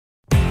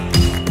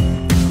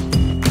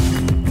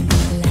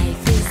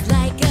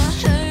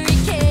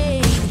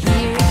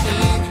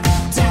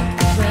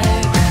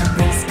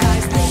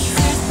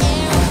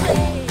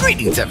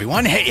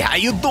everyone. Hey, how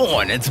you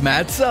doing? It's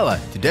Matt Sella.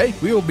 Today,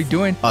 we will be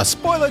doing a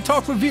spoiler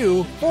talk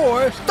review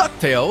for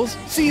DuckTales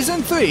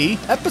Season 3,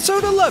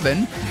 Episode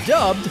 11,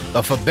 dubbed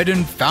The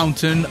Forbidden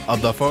Fountain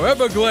of the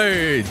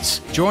Foreverglades.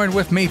 Join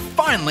with me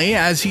finally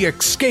as he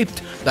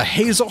escaped the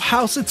Hazel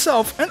House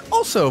itself and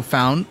also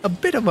found a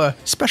bit of a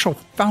special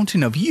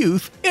fountain of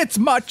youth. It's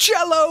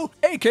Marcello,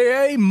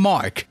 aka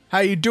Mark. How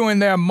you doing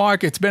there,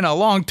 Mark? It's been a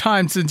long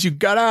time since you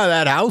got out of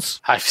that house.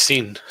 I've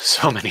seen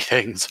so many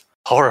things.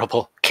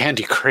 Horrible,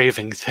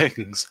 candy-craving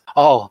things.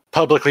 All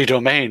publicly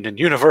domained and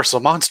Universal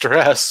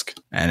Monster-esque.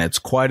 And it's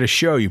quite a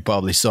show you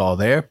probably saw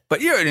there.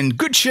 But you're in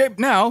good shape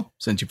now,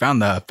 since you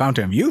found the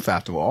Fountain of Youth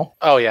after all.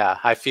 Oh yeah,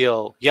 I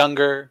feel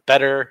younger,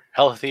 better,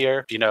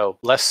 healthier,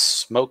 less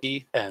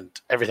smoky, and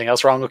everything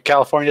else wrong with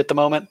California at the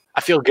moment. I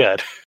feel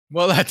good.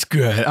 Well, that's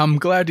good. I'm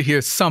glad to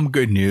hear some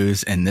good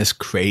news in this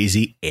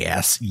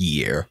crazy-ass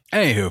year.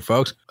 Anywho,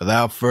 folks,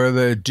 without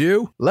further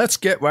ado, let's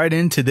get right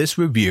into this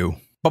review.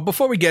 But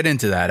before we get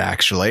into that,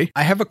 actually,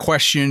 I have a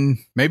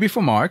question maybe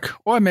for Mark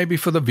or maybe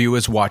for the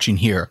viewers watching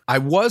here. I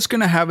was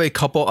going to have a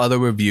couple other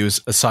reviews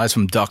aside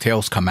from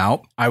DuckTales come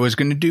out. I was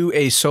going to do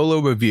a solo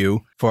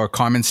review for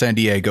Carmen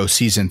Sandiego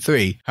Season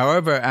 3.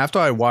 However, after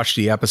I watched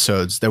the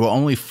episodes, there were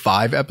only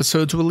 5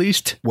 episodes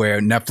released, where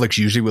Netflix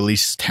usually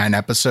releases 10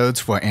 episodes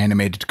for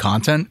animated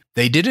content.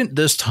 They didn't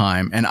this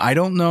time, and I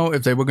don't know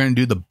if they were going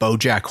to do the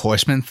BoJack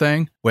Horseman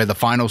thing, where the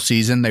final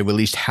season, they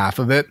released half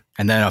of it,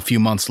 and then a few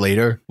months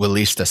later,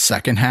 released the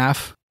second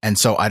half. And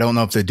so I don't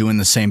know if they're doing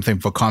the same thing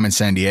for Carmen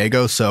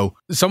Sandiego. So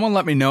someone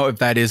let me know if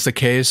that is the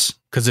case,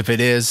 because if it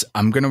is,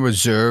 I'm going to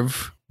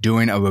reserve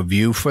doing a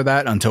review for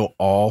that until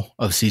all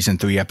of Season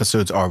 3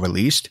 episodes are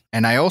released.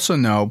 And I also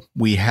know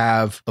we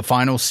have the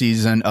final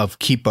season of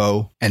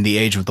Kipo and the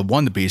Age of the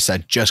Wonder Beast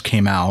that just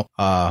came out.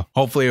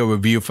 Hopefully a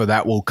review for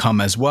that will come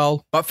as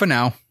well. But for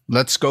now,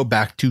 let's go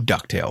back to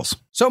DuckTales.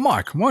 So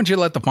Mark, why don't you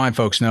let the fine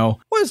folks know,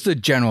 what is the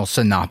general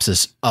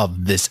synopsis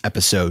of this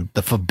episode,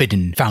 The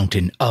Forbidden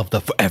Fountain of the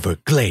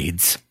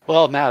Foreverglades?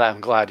 Well, Matt,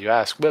 I'm glad you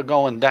asked. We're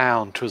going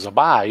down to the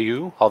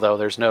bayou, although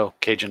there's no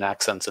Cajun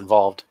accents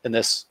involved in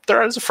this.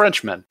 There is a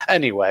Frenchman.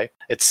 Anyway,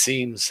 it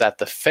seems that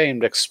the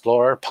famed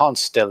explorer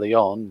Ponce de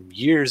Leon,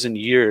 years and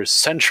years,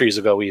 centuries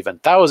ago even,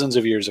 thousands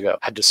of years ago,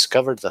 had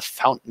discovered the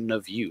Fountain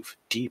of Youth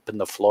deep in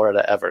the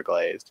Florida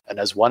Everglades. And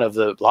as one of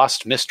the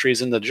lost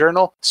mysteries in the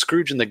journal,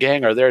 Scrooge and the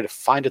gang are there to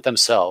find it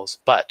themselves.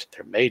 But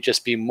there may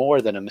just be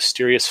more than a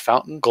mysterious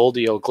fountain,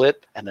 Goldie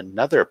O'Glit, and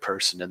another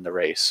person in the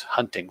race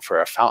hunting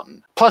for a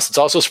fountain. Plus, it's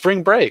also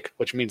spring break,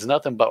 which means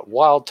nothing but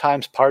wild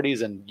times,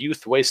 parties, and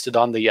youth wasted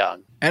on the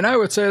young. And I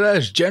would say that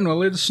is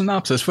generally the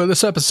synopsis for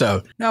this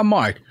episode. Now,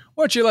 Mark,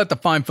 why don't you let the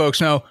fine folks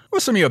know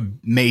what some of your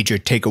major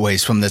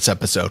takeaways from this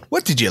episode?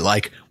 What did you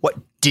like? What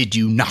did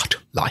you not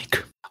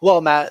like?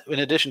 Well, Matt, in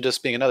addition to this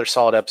being another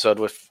solid episode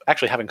with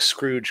actually having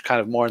Scrooge kind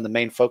of more in the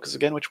main focus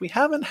again, which we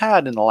haven't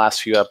had in the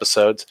last few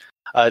episodes,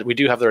 we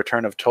do have the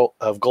return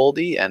of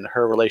Goldie, and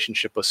her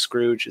relationship with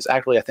Scrooge is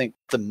actually, I think,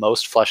 the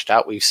most fleshed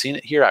out we've seen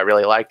it here. I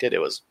really liked it. It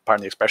was,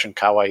 pardon the expression,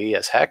 kawaii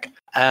as heck.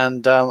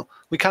 And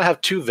we kind of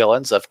have two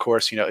villains. Of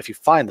course, if you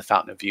find the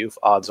Fountain of Youth,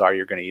 odds are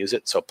you're going to use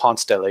it. So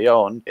Ponce de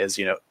Leon is,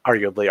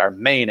 arguably our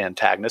main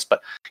antagonist,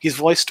 but he's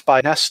voiced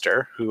by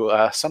Nestor, who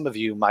some of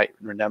you might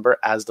remember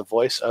as the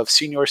voice of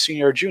Senior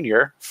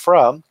Jr.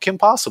 from Kim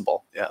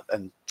Possible. Yeah,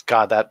 and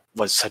God, that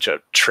was such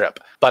a trip.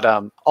 But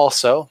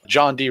also,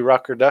 John D.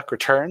 Rucker Duck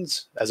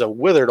returns as a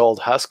withered old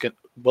husk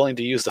willing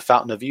to use the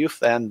Fountain of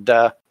Youth, and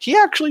he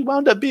actually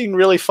wound up being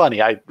really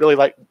funny. I really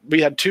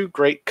we had two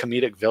great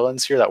comedic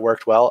villains here that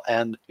worked well,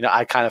 and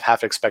I kind of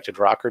half expected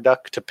Rocker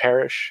Duck to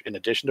perish in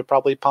addition to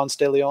probably Ponce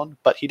de Leon,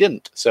 but he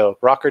didn't. So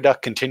Rocker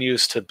Duck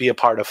continues to be a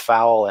part of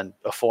Fowl and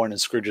a thorn in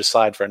Scrooge's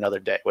side for another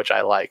day, which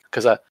I like,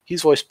 because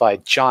he's voiced by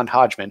John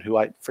Hodgman, who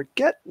I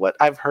forget what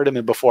I've heard him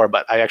in before,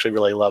 but I actually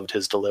really loved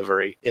his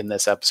delivery in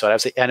this episode. I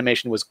would say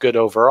animation was good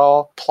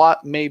overall.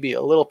 Plot maybe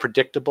a little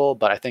predictable,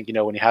 but I think,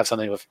 when you have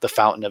something with the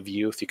Fountain of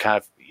Youth, you kind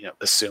of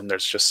assume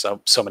there's just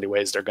so many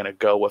ways they're going to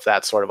go with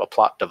that sort of a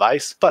plot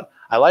device. But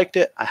I liked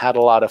it. I had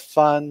a lot of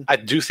fun. I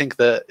do think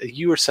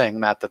you were saying,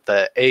 Matt, that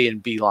the A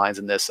and B lines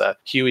in this,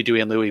 Huey,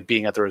 Dewey, and Louie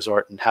being at the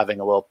resort and having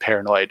a little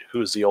paranoid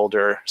who's the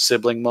older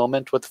sibling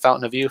moment with the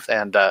Fountain of Youth,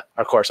 and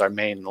of course our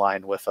main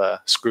line with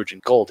Scrooge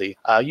and Goldie.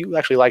 You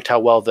actually liked how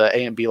well the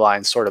A and B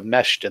lines sort of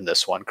meshed in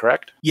this one,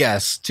 correct?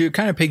 Yes. To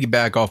kind of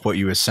piggyback off what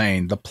you were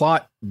saying, the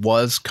plot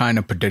was kind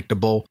of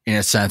predictable in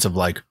a sense of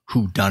like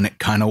whodunit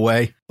kind of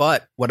way.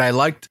 But what I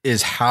liked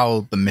is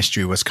how the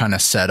mystery was kind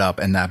of set up,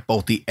 and that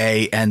both the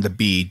A and the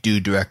B do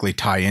directly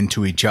tie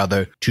into each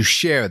other to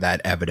share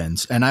that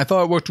evidence. And I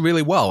thought it worked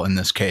really well in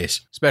this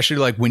case, especially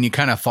like when you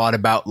kind of thought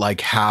about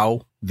like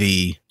how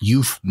the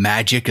youth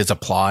magic is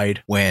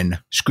applied when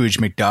Scrooge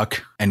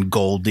McDuck and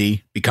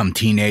Goldie become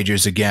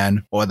teenagers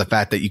again, or the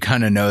fact that you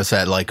kind of notice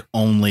that like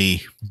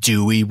only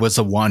Dewey was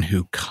the one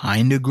who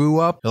kind of grew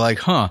up. You're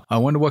like, I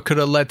wonder what could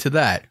have led to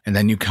that. And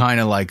then you kind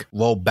of like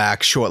roll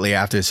back shortly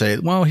after to say,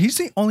 well, he's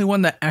the only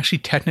one that actually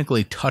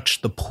technically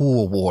touched the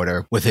pool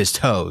water with his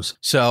toes.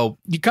 So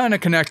you kind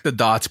of connect the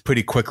dots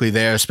pretty quickly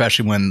there,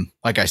 especially when,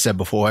 like I said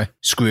before,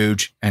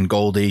 Scrooge and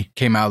Goldie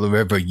came out of the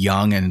river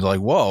young and like,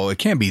 whoa, it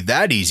can't be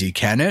that easy,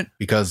 can it?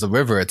 Because the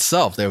river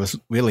itself, there was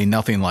really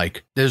nothing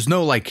like, there's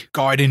no like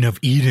Garden of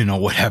Eden or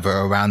whatever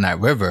around that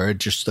river,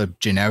 just a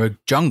generic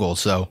jungle.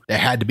 So there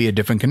had to be a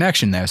different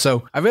connection there.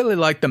 So I really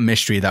liked the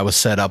mystery that was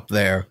set up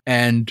there.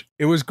 And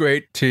it was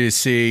great to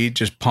see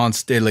just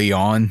Ponce de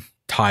Leon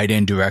tied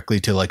in directly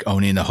to like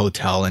owning the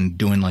hotel and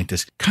doing like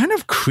this kind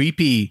of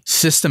creepy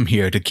system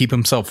here to keep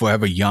himself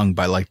forever young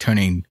by like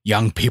turning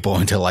young people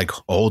into like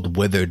old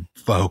withered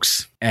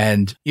folks.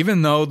 And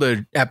even though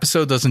the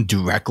episode doesn't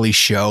directly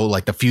show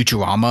like the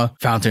Futurama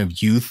Fountain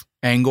of Youth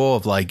angle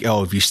of like,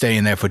 oh, if you stay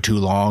in there for too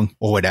long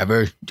or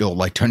whatever, you'll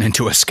like turn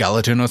into a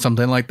skeleton or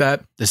something like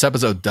that. This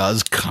episode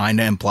does kind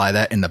of imply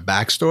that in the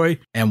backstory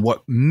and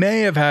what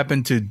may have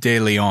happened to De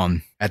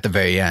Leon at the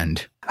very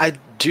end. I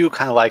do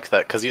kind of like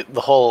that because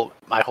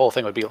my whole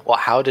thing would be, well,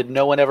 how did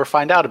no one ever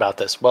find out about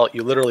this? Well,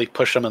 you literally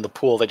push them in the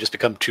pool. They just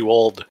become too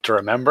old to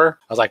remember.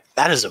 I was like,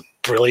 that is a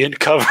brilliant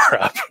cover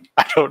up.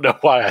 I don't know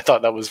why I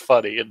thought that was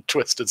funny in a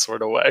twisted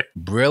sort of way.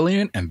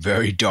 Brilliant and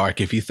very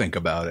dark if you think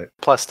about it.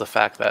 Plus the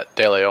fact that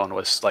De Leon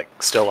was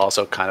like still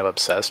also kind of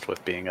obsessed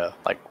with being a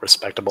like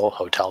respectable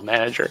hotel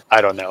manager.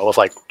 I don't know, with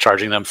like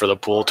charging them for the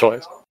pool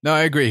toys. No,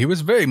 I agree. He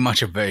was very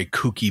much a very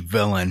kooky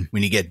villain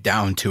when you get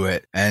down to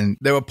it. And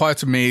there were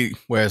parts of me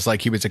where it's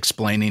like he was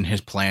explaining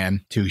his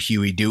plan to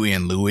Huey, Dewey,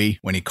 and Louie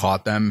when he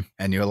caught them.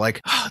 And you're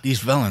like,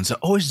 these villains are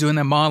always doing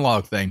that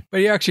monologue thing.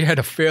 But he actually had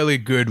a fairly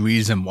good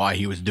reason why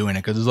he was doing it.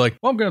 Because it's like,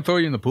 well, I'm going to throw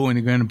you in the pool and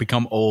you're going to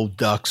become old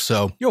ducks.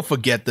 So you'll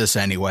forget this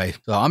anyway.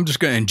 So I'm just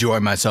going to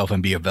enjoy myself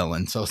and be a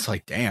villain. So it's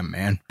like, damn,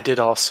 man. I did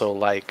also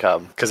like,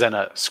 because then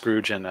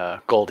Scrooge and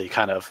Goldie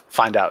kind of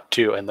find out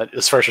too. And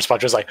his first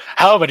response was like,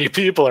 how many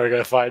people are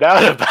going to find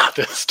out about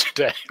this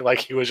today? Like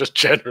he was just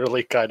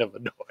generally kind of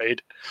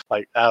annoyed.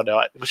 Like, I don't know.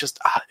 It was just,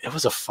 it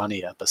was a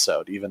funny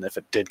episode, even if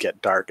it did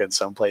get dark in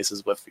some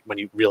places with when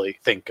you really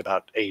think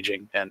about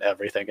aging and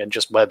everything. And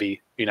just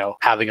Webby,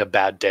 having a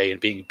bad day and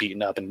being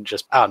beaten up and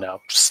just, I don't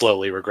know,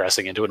 slowly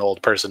regressing into an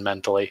old person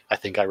mentally. I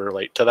think I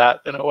relate to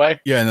that in a way.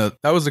 Yeah, no,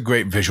 that was a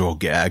great visual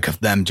gag of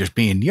them just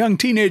being young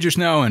teenagers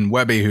now, and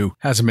Webby, who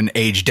hasn't been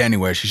aged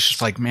anywhere, she's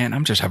just like, man,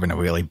 I'm just having a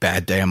really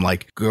bad day. I'm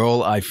like,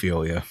 girl, I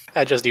feel you.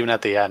 And just even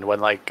at the end when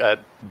like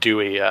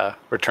Dewey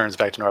returns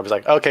back to Norm, he's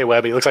like, okay,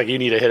 Webby, looks like you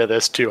need a hit of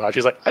this too.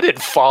 She's like, I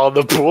didn't fall in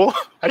the pool.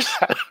 I just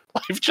had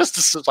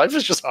life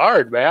is just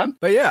hard, man.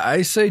 But yeah,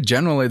 I say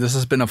generally this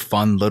has been a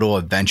fun little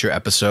adventure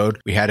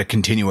episode. We had a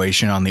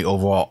continuation on the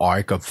overall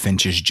arc of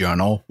Finch's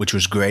journal, which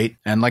was great.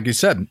 And like you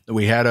said,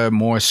 we had a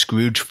more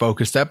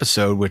Scrooge-focused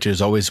episode, which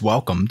is always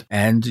welcomed.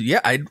 And yeah,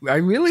 I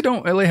really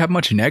don't really have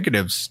much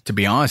negatives, to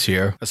be honest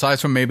here. Aside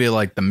from maybe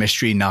like the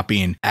mystery not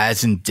being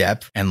as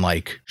in-depth and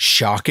like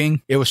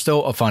shocking, it was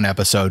still a fun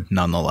episode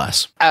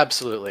nonetheless.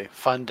 Absolutely.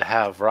 Fun to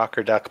have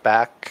Rocker Duck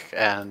back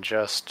and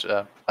just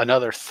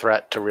another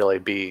threat to really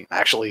be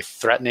actually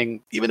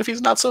threatening, even if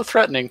he's not so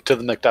threatening to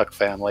the McDuck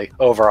family.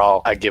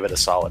 Overall, I give it a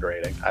solid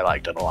rating. I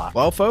liked it a lot.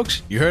 Well,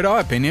 folks, you heard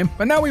our opinion,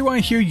 but now we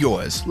want to hear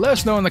yours. Let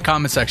us know in the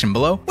comment section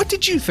below. What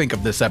did you think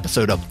of this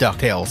episode of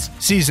DuckTales?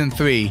 Season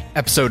 3,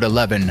 Episode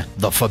 11,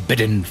 The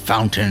Forbidden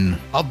Fountain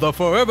of the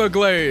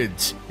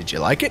Foreverglades. Did you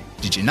like it?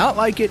 Did you not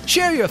like it?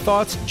 Share your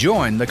thoughts.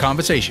 Join the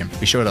conversation.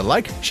 Be sure to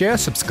like, share,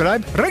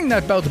 subscribe, ring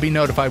that bell to be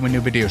notified when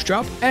new videos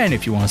drop. And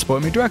if you want to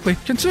support me directly,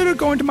 consider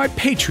going to my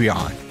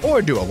Patreon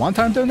or do a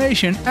one-time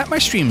donation at my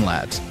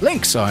Streamlabs.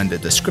 Links are in the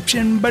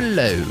description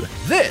below.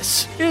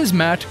 This is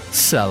Matt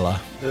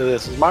Sella.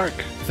 This is Mark.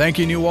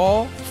 Thanking you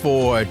all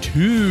for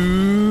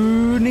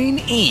tuning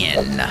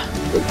in.